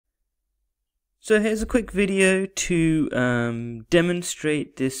So here's a quick video to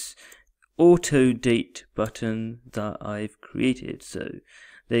demonstrate this Autodate button that I've created. So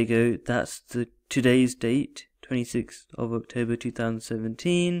there you go, that's today's date, 26th of October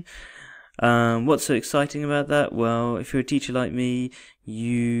 2017. What's so exciting about that? Well, if you're a teacher like me,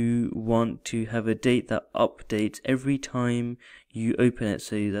 you want to have a date that updates every time you open it.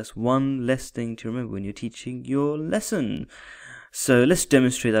 So that's one less thing to remember when you're teaching your lesson. So let's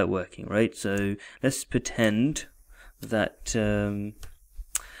demonstrate that working, right? So let's pretend that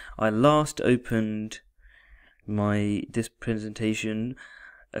I last opened this presentation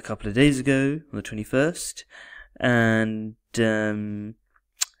a couple of days ago on the 21st, and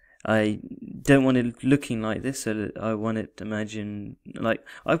I don't want it looking like this, so I want it to imagine, like,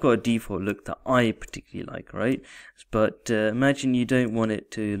 I've got a default look that I particularly like, right? But imagine you don't want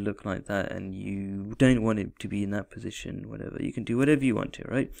it to look like that, and you don't want it to be in that position, whatever. You can do whatever you want to,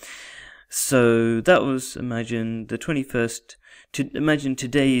 right? So that was, imagine the 21st, imagine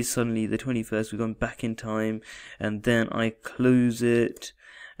today is suddenly the 21st, we've gone back in time, and then I close it,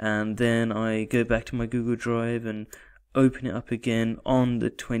 and then I go back to my Google Drive and open it up again on the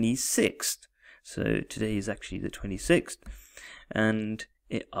 26th. So today is actually the 26th, and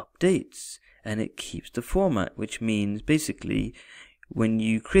it updates and it keeps the format, which means basically when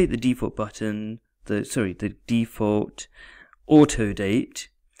you create the default button, the default auto date,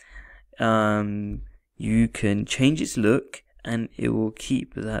 you can change its look and it will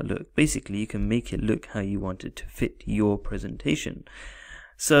keep that look. Basically, you can make it look how you want it to fit your presentation.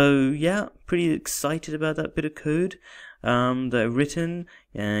 So yeah, pretty excited about that bit of code that I've written,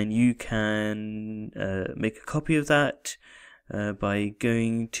 and you can make a copy of that by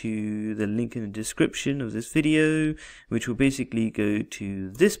going to the link in the description of this video, which will basically go to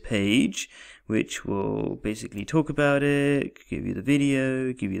this page, which will basically talk about it, give you the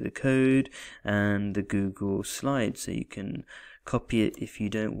video, give you the code, and the Google slides, so you can copy it if you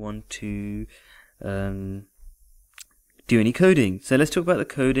don't want to do any coding. So let's talk about the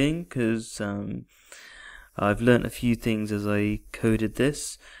coding, because I've learned a few things as I coded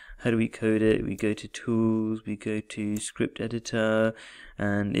this. How do we code it? We go to tools, we go to script editor,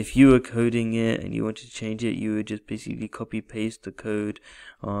 and if you were coding it and you wanted to change it, you would just basically copy paste the code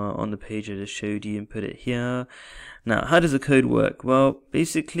on the page I just showed you and put it here. Now, how does the code work? Well,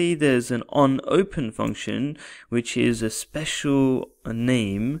 basically there's an onOpen function, which is a special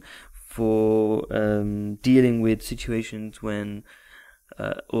name for dealing with situations when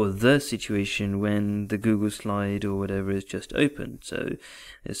or the situation when the Google slide or whatever is just open. So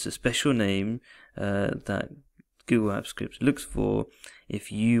it's a special name that Google Apps Script looks for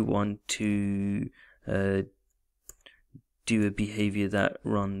if you want to do a behavior that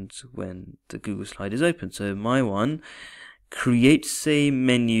runs when the Google slide is open. So my one creates a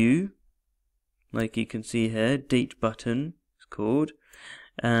menu, like you can see here, date button it's called.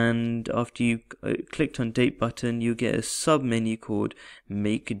 And after you clicked on date button, you get a sub menu called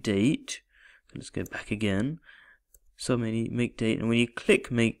make date. So let's go back again, sub menu make date, and when you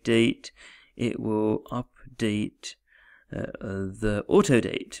click make date, it will update the auto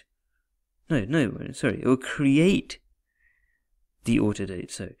date. Sorry, it will create the auto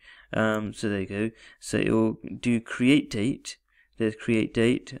date. So so there you go. So it will do create date. There's create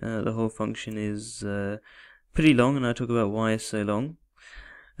date. The whole function is pretty long, and I'll talk about why it's so long.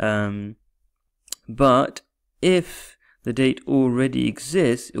 But if the date already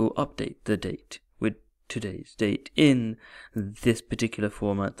exists, it will update the date with today's date in this particular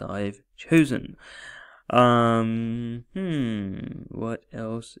format that I've chosen. What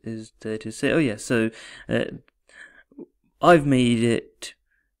else is there to say? Oh yeah, so I've made it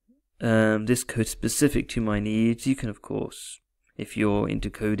this code specific to my needs. You can, of course, if you're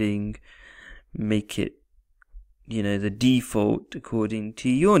into coding, make it, you know, the default according to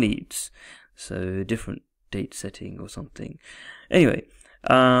your needs, so different date setting or something. Anyway,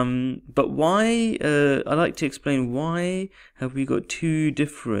 but why I like to explain why have we got two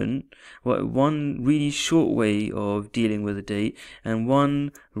different, one really short way of dealing with a date and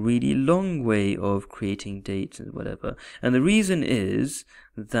one really long way of creating dates and whatever. And the reason is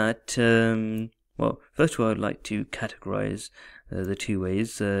that well, first of all, I'd like to categorize the two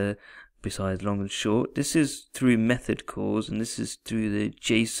ways besides long and short. This is through method calls, and this is through the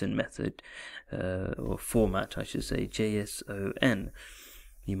JSON method, or format I should say, JSON.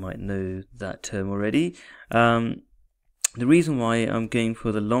 You might know that term already. The reason why I'm going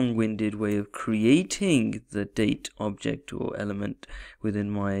for the long-winded way of creating the date object or element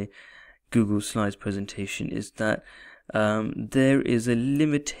within my Google Slides presentation is that there is a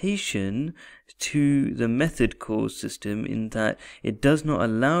limitation to the method call system in that it does not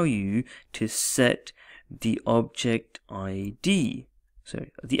allow you to set the object ID.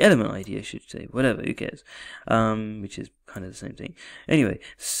 Sorry, the element ID, I should say. Whatever, who cares? Which is kind of the same thing. Anyway,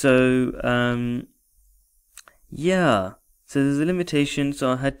 so yeah. So there's a limitation.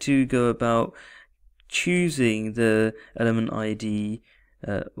 So I had to go about choosing the element ID,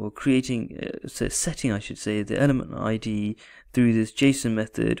 or creating, setting, I should say, the element ID through this JSON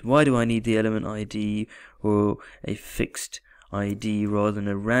method. Why do I need the element ID or a fixed ID rather than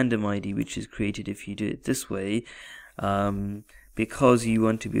a random ID, which is created if you do it this way? Because you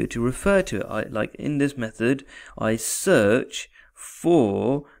want to be able to refer to it. Like in this method, I search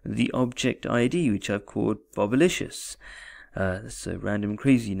for the object ID, which I've called Bobalicious. That's a random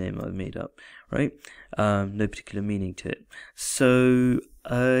crazy name I've made up, right? No particular meaning to it. So,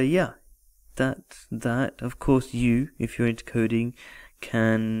 yeah, that. Of course, you, if you're into coding,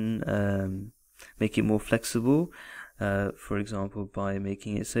 can make it more flexible. For example, by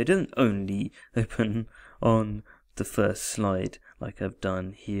making it so it doesn't only open on the first slide like I've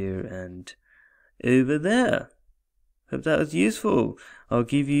done here and over there. Hope that was useful. I'll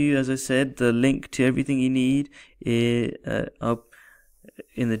give you, as I said, the link to everything you need up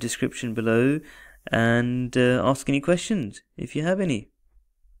in the description below, and ask any questions if you have any.